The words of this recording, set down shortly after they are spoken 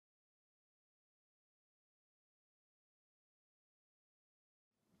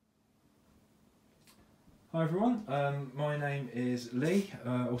Hi everyone, my name is Lee,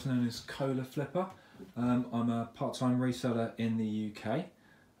 also known as Cola Flipper. I'm a part-time reseller in the UK.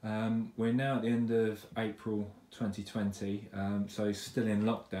 We're now at the end of April 2020, so still in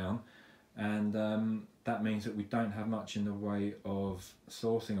lockdown, and that means that we don't have much in the way of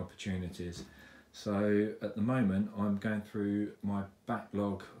sourcing opportunities. So at the moment I'm going through my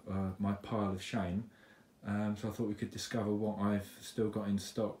backlog, my pile of shame. So I thought we could discover what I've still got in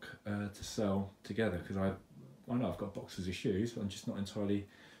stock to sell together, because I know I've got boxes of shoes, but I'm just not entirely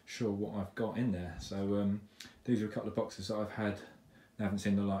sure what I've got in there. So these are a couple of boxes that I've had and haven't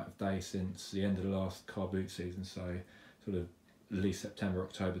seen the light of day since the end of the last car boot season, so sort of at least September,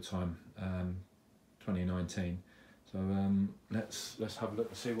 October time, 2019. So let's have a look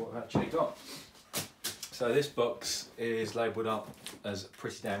and see what I've actually got. So this box is labelled up as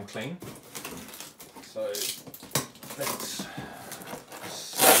pretty damn clean. So let's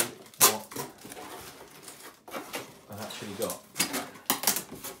see what I've actually got.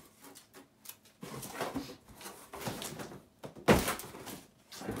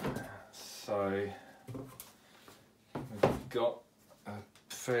 So we've got a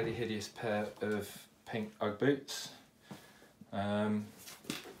fairly hideous pair of pink Ugg boots. Not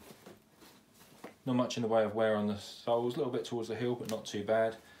much in the way of wear on the soles, a little bit towards the heel, but not too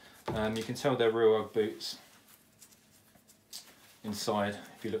bad. You can tell they're real Ugg boots inside.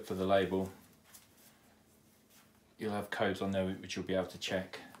 If you look for the label, you'll have codes on there which you'll be able to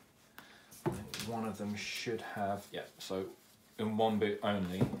check. One of them should have, yeah, so in one boot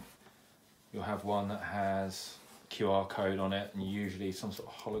only, you'll have one that has QR code on it and usually some sort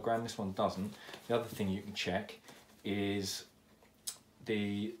of hologram. This one doesn't. The other thing you can check is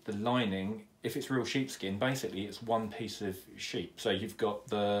the lining. If it's real sheepskin, basically it's one piece of sheep. So you've got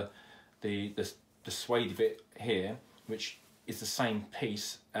the suede bit here, which is the same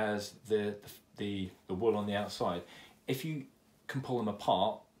piece as the wool on the outside. If you can pull them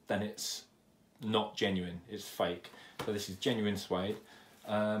apart, then it's not genuine, it's fake. So this is genuine suede.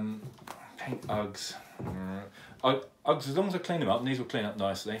 Pink Uggs. Uggs, as long as I clean them up, and these will clean up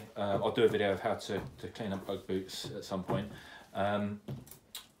nicely. I'll do a video of how to clean up Ugg boots at some point.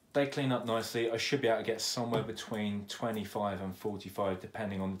 They clean up nicely. I should be able to get somewhere between 25 and 45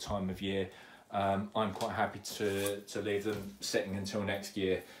 depending on the time of year. I'm quite happy to leave them sitting until next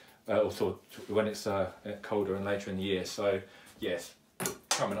year, also when it's colder and later in the year. So yes,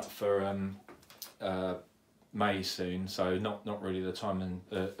 coming up for May soon, so not really the time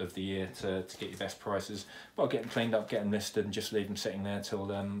of the year to get your best prices. But I'll get them cleaned up, get them listed, and just leave them sitting there till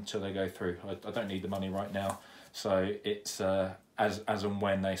they go through. I don't need the money right now, so it's as and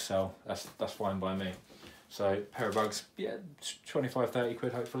when they sell, that's fine by me. So pair of Uggs, yeah, 25-30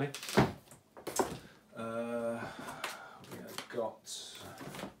 quid hopefully. We've got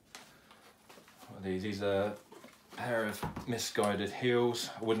these are a pair of misguided heels.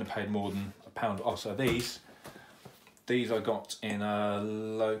 I wouldn't have paid more than £1. Oh, so these I got in a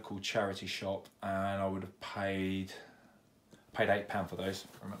local charity shop, and I would have paid £8 for those.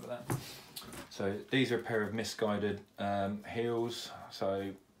 I remember that. So these are a pair of misguided heels.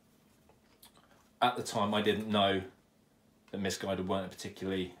 So at the time I didn't know that Misguided weren't a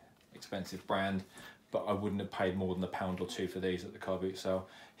particularly expensive brand, but I wouldn't have paid more than £1 or £2 for these at the car boot sale.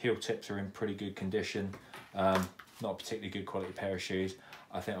 Heel tips are in pretty good condition. Not a particularly good quality pair of shoes.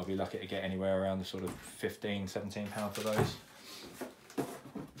 I think I'll be lucky to get anywhere around the sort of £15–17 for those.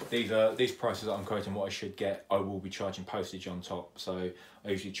 These prices that I'm quoting what I should get, I will be charging postage on top. So I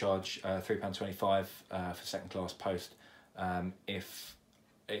usually charge £3.25 for second class post if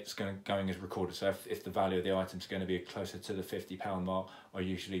it's going as recorded. So if the value of the item is going to be closer to the £50 mark, I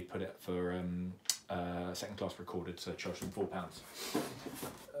usually put it for second class recorded, so charge them £4.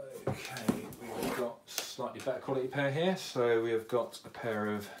 Okay, we've got slightly better quality pair here. So we have got a pair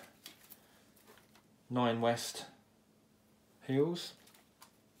of 9 West heels.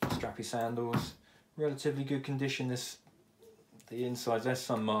 Strappy sandals, relatively good condition. The insides, there's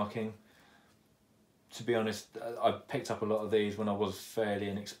some marking. To be honest, I picked up a lot of these when I was fairly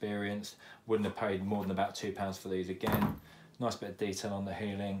inexperienced. Wouldn't have paid more than about £2 for these again. Nice bit of detail on the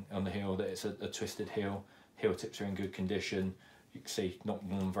heel, that it's a twisted heel. Heel tips are in good condition. You can see not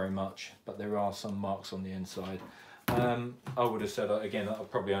worn very much, but there are some marks on the inside. I would have said again I'll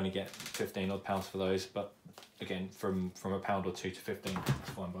probably only get £15 odd for those, but again, from £1 or £2 to 15, that's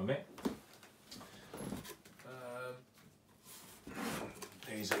fine by me.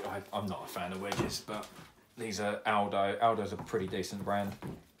 These are, I'm not a fan of wedges, but these are Aldo. Aldo's a pretty decent brand.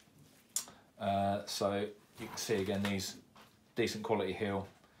 So you can see again these decent quality heel.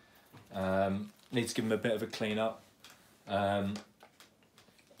 Need to give them a bit of a clean up.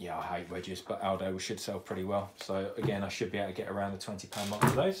 yeah, I hate wedges, but Aldo should sell pretty well. So again, I should be able to get around the £20 mark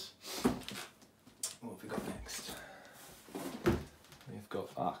for those. What have we got next? We've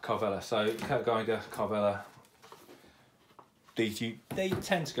got Carvela. So Kurt Geiger, Carvela. These they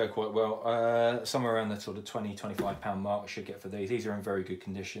tend to go quite well. Somewhere around the sort of £20–25 mark I should get for these. These are in very good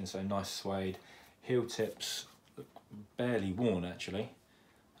condition, so nice suede. Heel tips look barely worn actually,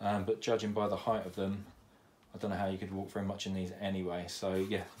 but judging by the height of them, I don't know how you could walk very much in these anyway. So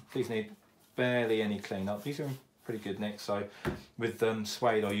yeah, these need barely any clean up. These are in pretty good nick. So with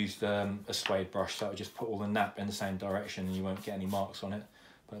suede, I used a suede brush, so I just put all the nap in the same direction and you won't get any marks on it.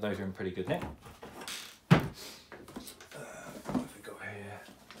 But those are in pretty good nick. What have we got here?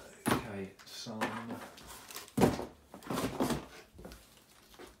 Okay, some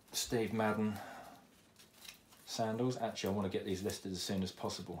Steve Madden sandals. Actually, I want to get these listed as soon as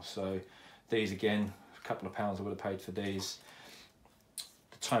possible. So these again, a couple of pounds I would have paid for these.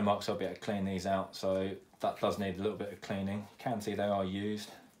 The toe marks, I'll be able to clean these out, so that does need a little bit of cleaning. You can see they are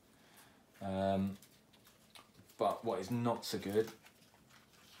used, but what is not so good,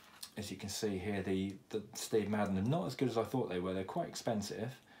 as you can see here, the Steve Madden are not as good as I thought they were. They're quite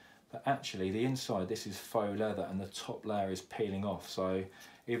expensive, but actually the inside, this is faux leather and the top layer is peeling off. So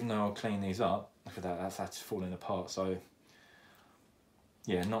even though I'll clean these up, look at that, that's falling apart. So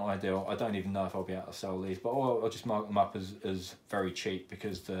yeah, not ideal. I don't even know if I'll be able to sell these, but I'll just mark them up as very cheap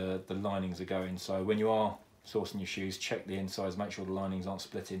because the linings are going. So when you are sourcing your shoes, check the insides, make sure the linings aren't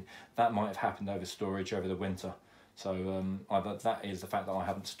splitting. That might have happened over storage over the winter. So either that is the fact that I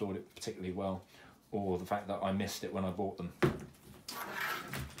haven't stored it particularly well, or the fact that I missed it when I bought them. What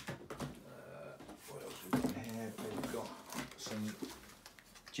else have we got here? We've got some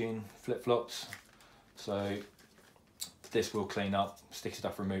jean flip-flops. So this will clean up, sticky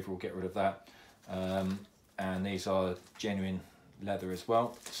stuff remover will get rid of that. And these are genuine leather as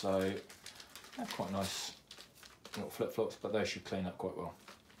well. So they're quite nice little flip-flops, but those should clean up quite well.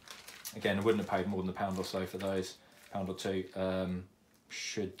 Again, I wouldn't have paid more than £1 or so for those, £1 or £2.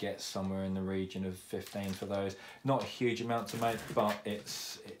 Should get somewhere in the region of 15 for those. Not a huge amount to make, but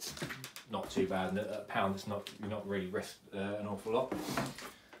it's not too bad. And at £1, it's not, you're not really risk an awful lot.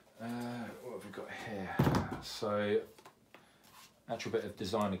 What have we got here? So actual bit of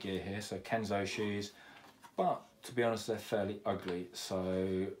designer gear here. So Kenzo shoes, but to be honest, they're fairly ugly.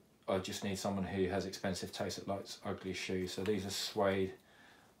 So I just need someone who has expensive taste that likes ugly shoes. So these are suede.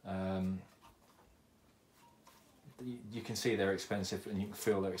 You can see they're expensive and you can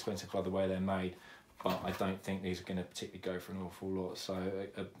feel they're expensive by the way they're made, but I don't think these are going to particularly go for an awful lot. So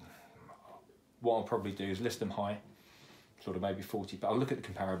what I'll probably do is list them high, sort of maybe 40, but I'll look at the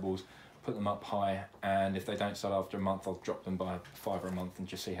comparables, put them up high, and if they don't sell after a month, I'll drop them by £5 a month and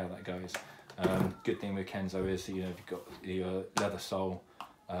just see how that goes. Good thing with Kenzo is, you know, you've got the leather sole,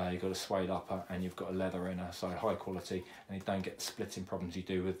 you've got a suede upper, and you've got a leather inner, so high quality, and you don't get the splitting problems you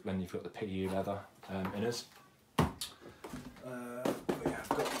do with when you've got the PU leather inners. We have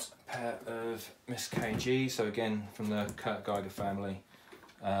got a pair of Miss KG, so again from the Kurt Geiger family,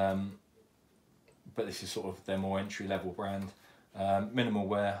 but this is sort of their more entry-level brand. Minimal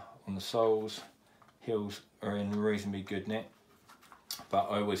wear on the soles, heels are in reasonably good nick,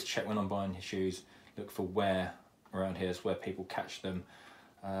 but I always check when I'm buying shoes, look for wear around here, is where people catch them.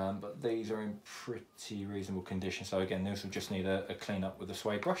 But these are in pretty reasonable condition, so again these will just need a clean up with a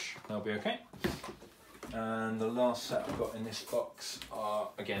suede brush, they'll be okay. And the last set I've got in this box are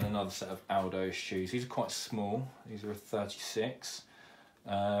again another set of Aldo shoes. These are quite small, these are a 36,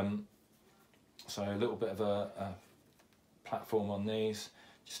 so a little bit of a platform on these.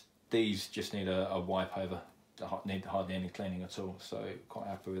 These just need a wipe over, need hardly any cleaning at all, so quite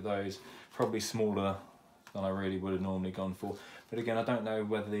happy with those. Probably smaller than I really would have normally gone for, but again I don't know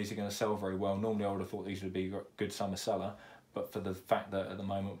whether these are going to sell very well. Normally I would have thought these would be a good summer seller, but for the fact that at the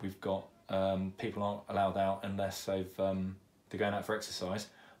moment we've got people aren't allowed out unless they're going out for exercise,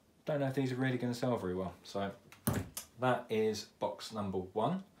 don't know if these are really going to sell very well. So that is box number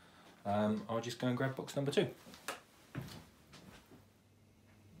 1. I'll just go and grab box number 2.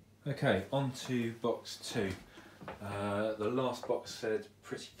 Okay, on to box 2. The last box said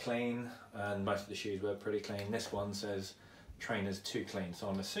pretty clean, and most of the shoes were pretty clean. This one says trainers too clean, so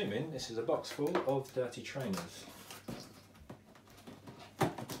I'm assuming this is a box full of dirty trainers.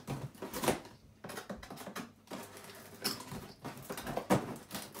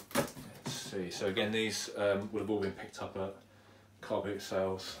 Let's see, so again these would have all been picked up at car boot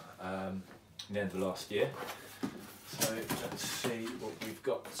sales in the end of last year. So let's see what we've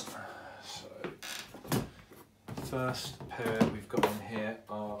got. So first pair we've got in here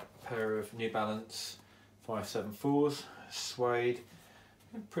are a pair of New Balance 574s, suede,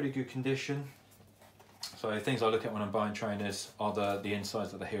 in pretty good condition. So things I look at when I'm buying trainers are the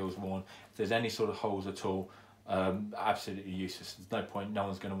insides of the heels worn. If there's any sort of holes at all, absolutely useless. There's no point, no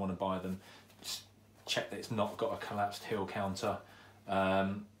one's going to want to buy them. Just check that it's not got a collapsed heel counter.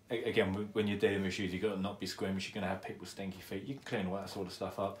 Again, when you're dealing with shoes, you've got to not be squeamish. You're going to have people's stinky feet. You can clean all that sort of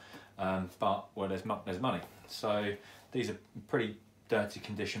stuff up, but well, there's money. So these are pretty dirty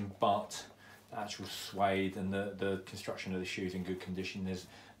condition, but the actual suede and the construction of the shoes in good condition. There's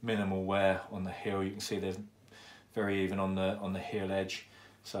minimal wear on the heel. You can see there's very even on the heel edge.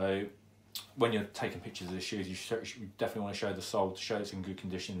 So when you're taking pictures of the shoes, you definitely want to show the sole to show it's in good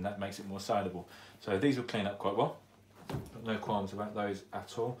condition, and that makes it more saleable. So these will clean up quite well. Got no qualms about those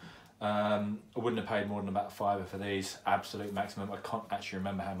at all. I wouldn't have paid more than about £5 for these, absolute maximum. I can't actually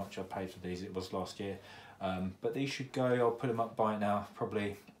remember how much I paid for these, it was last year. But these should go, I'll put them up by now,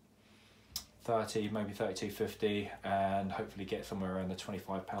 probably 30, maybe 32.50, and hopefully get somewhere around the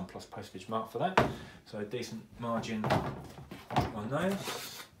 £25 plus postage mark for that. So a decent margin on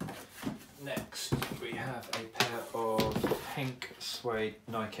those. Next we have a pair of pink suede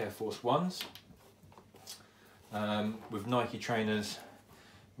Nike Air Force 1s. With Nike trainers,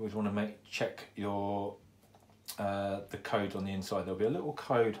 you always want to check your the code on the inside. There'll be a little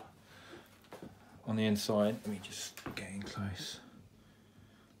code on the inside. Let me just get in close.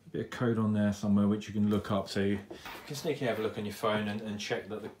 There'll be a code on there somewhere which you can look up, so you can sneakily have a look on your phone and check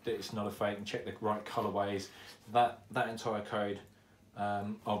that it's not a fake, and check the right colorways. That entire code,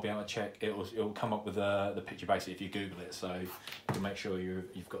 I'll be able to check. It'll come up with the picture basically if you Google it, so you can make sure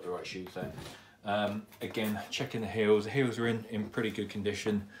you've got the right shoes there. Again, checking the heels. The heels are in pretty good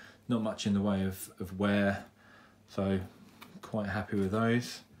condition, not much in the way of wear, so quite happy with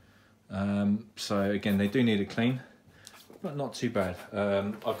those. So again, they do need a clean, but not too bad.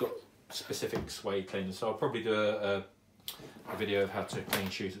 I've got specific suede cleaners, so I'll probably do a video of how to clean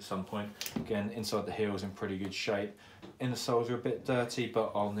shoes at some point. Again, inside the heels in pretty good shape. Inner soles are a bit dirty,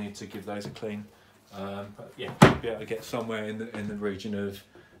 but I'll need to give those a clean. But yeah, I'll be able to get somewhere in the region of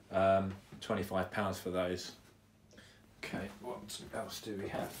 £25 for those. Okay, what else do we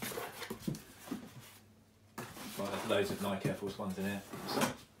have? Well, there's loads of Nike Air Force 1s in here. So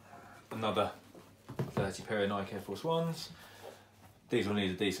another 30 pair of Nike Air Force 1s. These will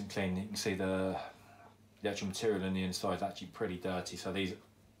need a decent clean. You can see the actual material in the inside is actually pretty dirty, so these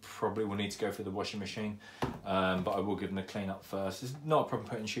probably will need to go through the washing machine, but I will give them a clean up first. It's not a problem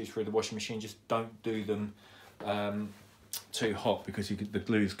putting shoes through the washing machine, just don't do them too hot, because the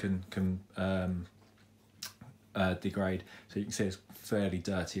glues can degrade. So you can see it's fairly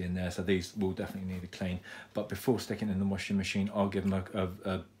dirty in there, so these will definitely need a clean. But before sticking in the washing machine, I'll give them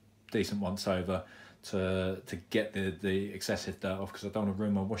a decent once over to get the excessive dirt off, because I don't want to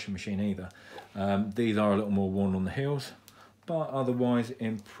ruin my washing machine either. These are a little more worn on the heels, but otherwise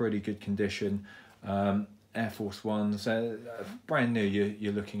in pretty good condition. Air Force 1s, brand new,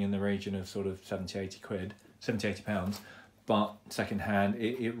 you're looking in the region of sort of 70-80 quid, 70-80 pounds. But second-hand,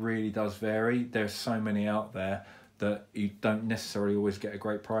 it really does vary. There's so many out there that you don't necessarily always get a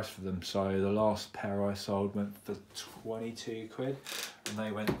great price for them. So the last pair I sold went for 22 quid, and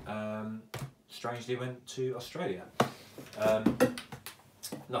they went, strangely went to Australia.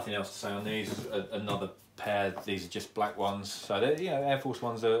 Nothing else to say on these. Another pair, these are just black ones. So Air Force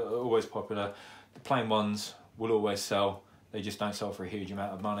 1s are always popular. The plain ones will always sell. They just don't sell for a huge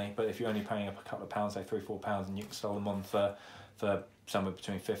amount of money. But if you're only paying up a couple of pounds, say £3-4, and you can sell them on for somewhere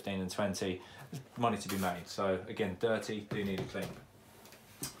between 15 and 20, there's money to be made. So again, dirty, do need a clean.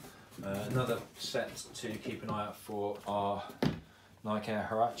 Another set to keep an eye out for are Nike Air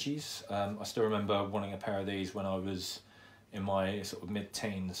Huaraches. I still remember wanting a pair of these when I was in my sort of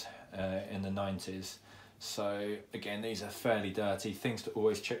mid-teens in the 90s. So again, these are fairly dirty. Things to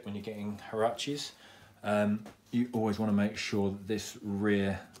always check when you're getting Huaraches. You always want to make sure that this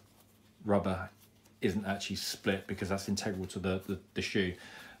rear rubber isn't actually split, because that's integral to the shoe.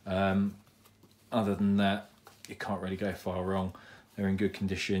 Other than that, you can't really go far wrong. They're in good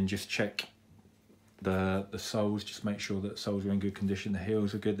condition. Just check the soles, just make sure that soles are in good condition. The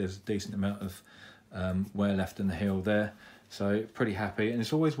heels are good. There's a decent amount of wear left in the heel there. So pretty happy. And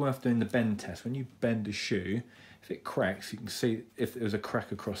it's always worth doing the bend test. When you bend a shoe, if it cracks, you can see if there's a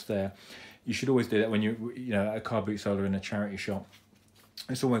crack across there. You should always do that when you know, at a car boot sale or in a charity shop.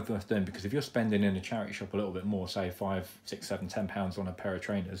 It's always worth doing, because if you're spending in a charity shop a little bit more, say £5, £6, £7, £10 on a pair of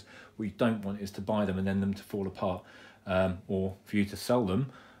trainers, what you don't want is to buy them and then them to fall apart, or for you to sell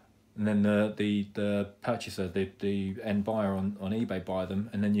them and then the purchaser, the end buyer on eBay, buy them,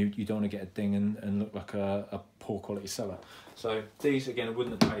 and then you don't want to get a ding and look like a poor quality seller. So these, again, I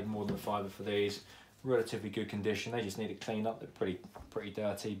wouldn't have paid more than £5 for these. relatively good condition. They just need it cleaned up. They're pretty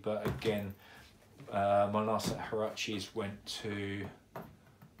dirty, but again, my last set of Huaraches went to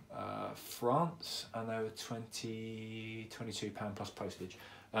France, and they were £22 plus postage.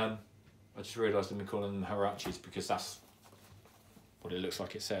 I just realised I've been calling them Huaraches because that's what it looks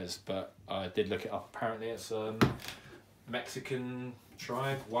like it says, but I did look it up. Apparently it's Mexican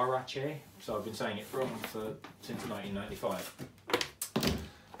tribe, Huarache, so I've been saying it wrong since 1995.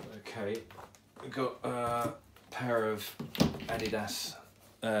 Okay, we've got a pair of Adidas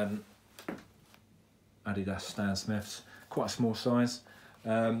Stan Smiths, quite a small size.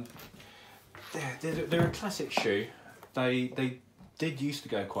 They're a classic shoe. They did used to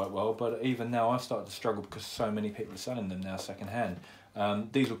go quite well, but even now I've started to struggle because so many people are selling them now second hand.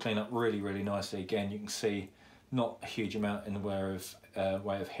 These will clean up really nicely. Again, you can see not a huge amount in the way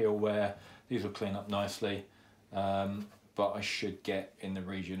of heel wear. These will clean up nicely, but I should get in the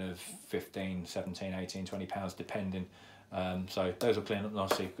region of 15, 17, 18, 20 pounds depending. So those will clean up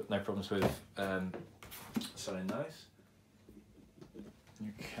nicely. Got no problems with selling those.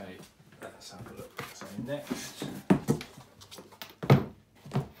 Okay, let's have a look. So next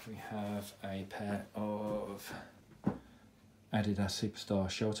we have a pair of Adidas Superstar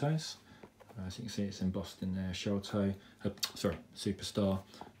shell toes. As you can see, it's embossed in there. Shell toe, sorry, Superstar.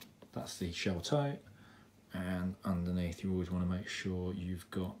 That's the shell toe, and underneath you always want to make sure you've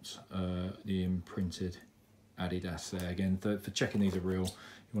got the imprinted Adidas there. Again, for checking these are real,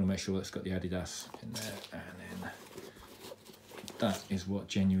 you want to make sure it's got the Adidas in there, and then that is what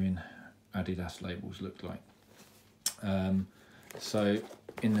genuine Adidas labels look like. So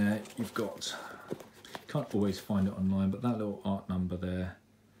in there you've got, can't always find it online, but that little art number there,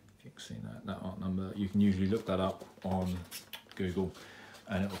 if you can see that art number, you can usually look that up on Google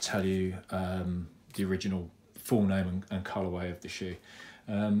and it will tell you the original full name and colourway of the shoe.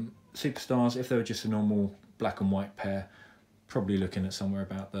 Superstars, if they were just a normal black and white pair, probably looking at somewhere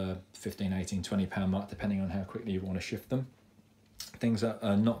about the 15, 18, 20 pound mark, depending on how quickly you want to shift them. Things that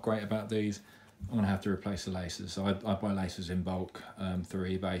are not great about these, I'm going to have to replace the laces. So I buy laces in bulk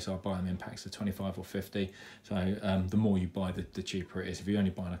through eBay, so I buy them in packs of 25 or 50. So the more you buy, the cheaper it is. If you're only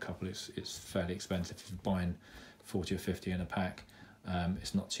buying a couple, it's fairly expensive. If you're buying 40 or 50 in a pack,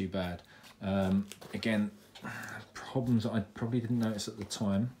 it's not too bad. Again, problems that I probably didn't notice at the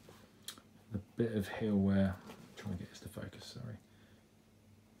time, a bit of heel wear. I'm trying to get this to focus, sorry.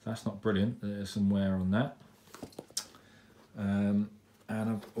 That's not brilliant, there's some wear on that. And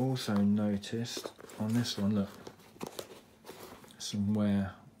I've also noticed on this one, look, some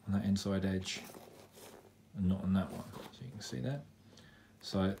wear on that inside edge and not on that one, so you can see that.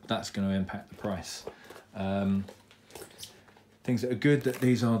 So that's going to impact the price. Things that are good, that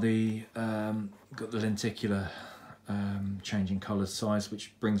these are the got the lenticular changing colour size,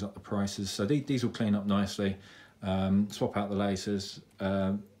 which brings up the prices. So these will clean up nicely. Swap out the laces.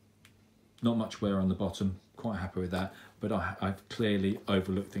 Not much wear on the bottom. Quite happy with that. But I've clearly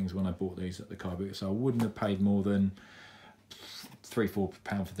overlooked things when I bought these at the car boot, so I wouldn't have paid more than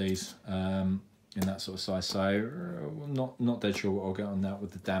 £3-4 for these in that sort of size. So not dead sure what I'll get on that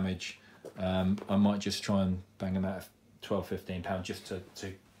with the damage. I might just try and bang them out of £12-15 just to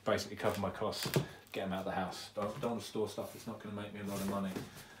basically cover my costs, get them out of the house. Don't want to store stuff that's not going to make me a lot of money.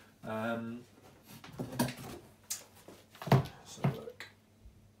 So look.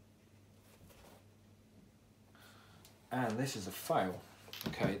 And this is a fail.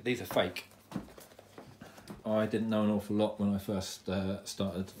 Okay, these are fake. I didn't know an awful lot when I first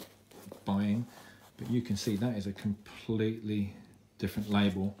started buying, but you can see that is a completely different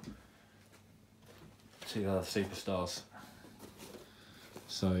label to the other Superstars.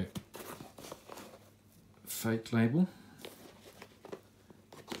 So, fake label,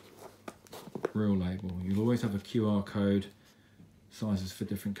 real label. You'll always have a QR code, sizes for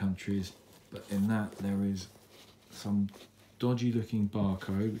different countries, but in that there is some dodgy looking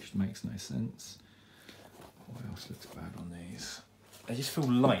barcode which makes no sense. What else looks bad on these? They just feel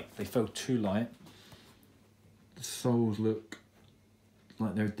light, they feel too light. The soles look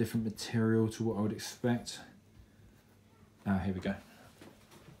like they're a different material to what I would expect. Here we go.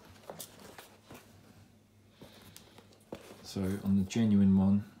 So on the genuine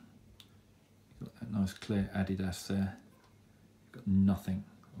one, you've got that nice clear Adidas there. You've got nothing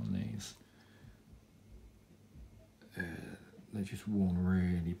on these. They're just worn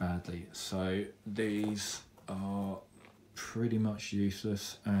really badly. So these are pretty much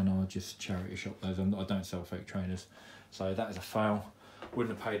useless, and I'll just charity shop those. I don't sell fake trainers, so that is a fail.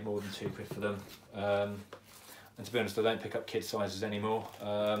 Wouldn't have paid more than £2 for them. And to be honest, I don't pick up kid sizes anymore.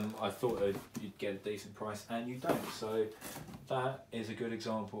 I thought you'd get a decent price, and you don't. So that is a good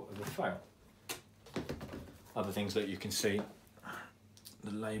example of a fail. other things that you can see,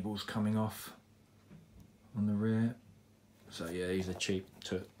 the labels coming off on the rear. So yeah, these are cheap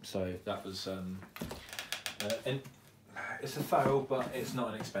too. So that was, and it's a fail, but it's not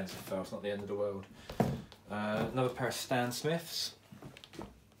an expensive fail. It's not the end of the world. Another pair of Stan Smiths.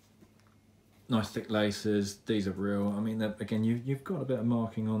 Nice thick laces. These are real. I mean, again, you've got a bit of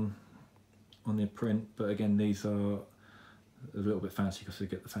marking on the print, but again, these are a little bit fancy because they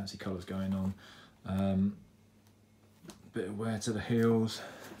get the fancy colours going on. Bit of wear to the heels.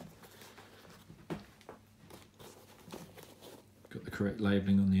 Got the correct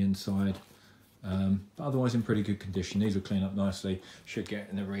labelling on the inside. But otherwise in pretty good condition. These will clean up nicely. Should get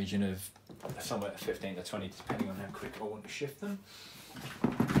in the region of somewhere 15 to 20 depending on how quick I want to shift them.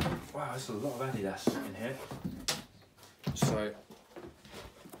 Wow, there's a lot of Adidas in here. So,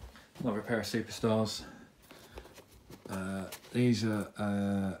 another pair of Superstars. These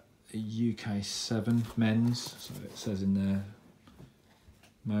are UK 7 men's, so it says in there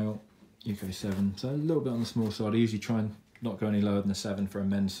male, UK 7. So a little bit on the small side. I usually try and not go any lower than a 7 for a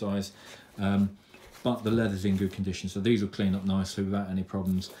men's size. But the leather's in good condition, so these will clean up nicely without any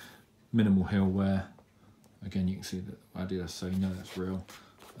problems. Minimal heel wear. Again, you can see that Adidas, so you know that's real.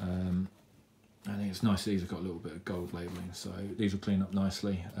 I think it's nice. These have got a little bit of gold labelling, so these will clean up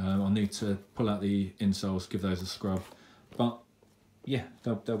nicely. I'll need to pull out the insoles, give those a scrub, but yeah,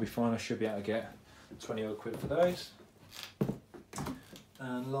 they'll be fine. I should be able to get 20 odd quid for those.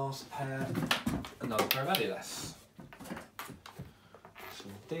 And last pair, another pair of Angelus. So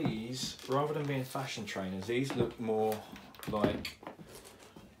these, rather than being fashion trainers, these look more like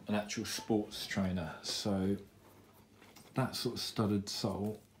an actual sports trainer. So that sort of studded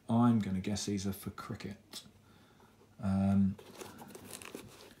sole, I'm going to guess these are for cricket.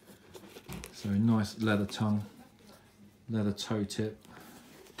 So nice leather tongue, leather toe tip,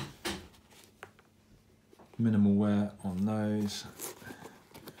 minimal wear on those.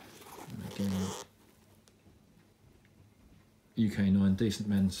 And again, UK 9, decent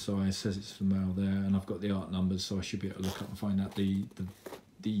men's size, says it's for male there, and I've got the art numbers, so I should be able to look up and find out the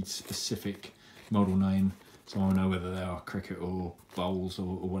specific model name, so I know whether they are cricket or bowls or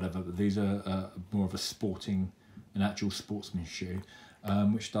whatever. But these are more of a sporting, an actual sportsman shoe,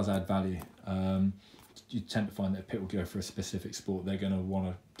 which does add value. You tend to find that if people go for a specific sport, they're going to want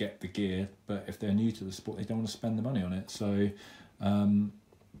to get the gear, but if they're new to the sport, they don't want to spend the money on it. So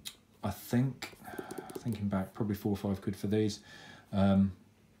I think, thinking back, probably 4 or 5 quid for these. I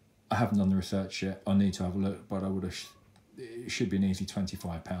haven't done the research yet. I need to have a look, but I would have. It should be an easy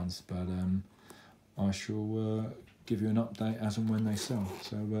 £25, but I shall give you an update as and when they sell.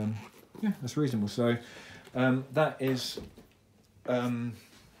 So yeah, that's reasonable. So that is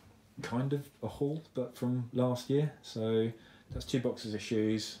kind of a haul, but from last year. So that's 2 boxes of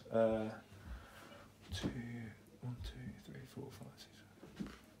shoes. 1, 2, 3, 4,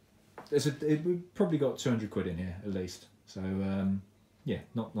 5, 6. We've probably got 200 quid in here at least. So yeah,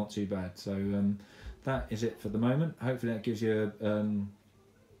 not too bad. So that is it for the moment. Hopefully that gives you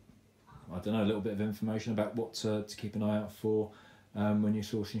I don't know, a little bit of information about what to keep an eye out for when you're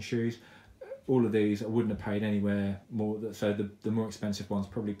sourcing shoes. All of these I wouldn't have paid anywhere more, so the more expensive ones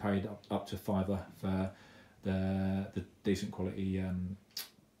probably paid up to £5 for the decent quality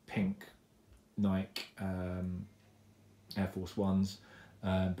pink Nike Air Force Ones,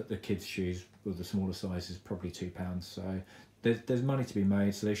 but the kids' shoes with the smaller sizes probably £2. So there's money to be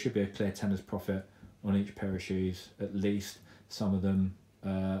made, so there should be a clear tenner's profit on each pair of shoes at least. Some of them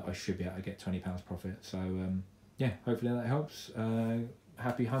I should be able to get £20 profit. So yeah, hopefully that helps.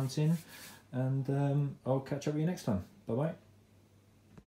 Happy hunting, and I'll catch up with you next time. Bye bye.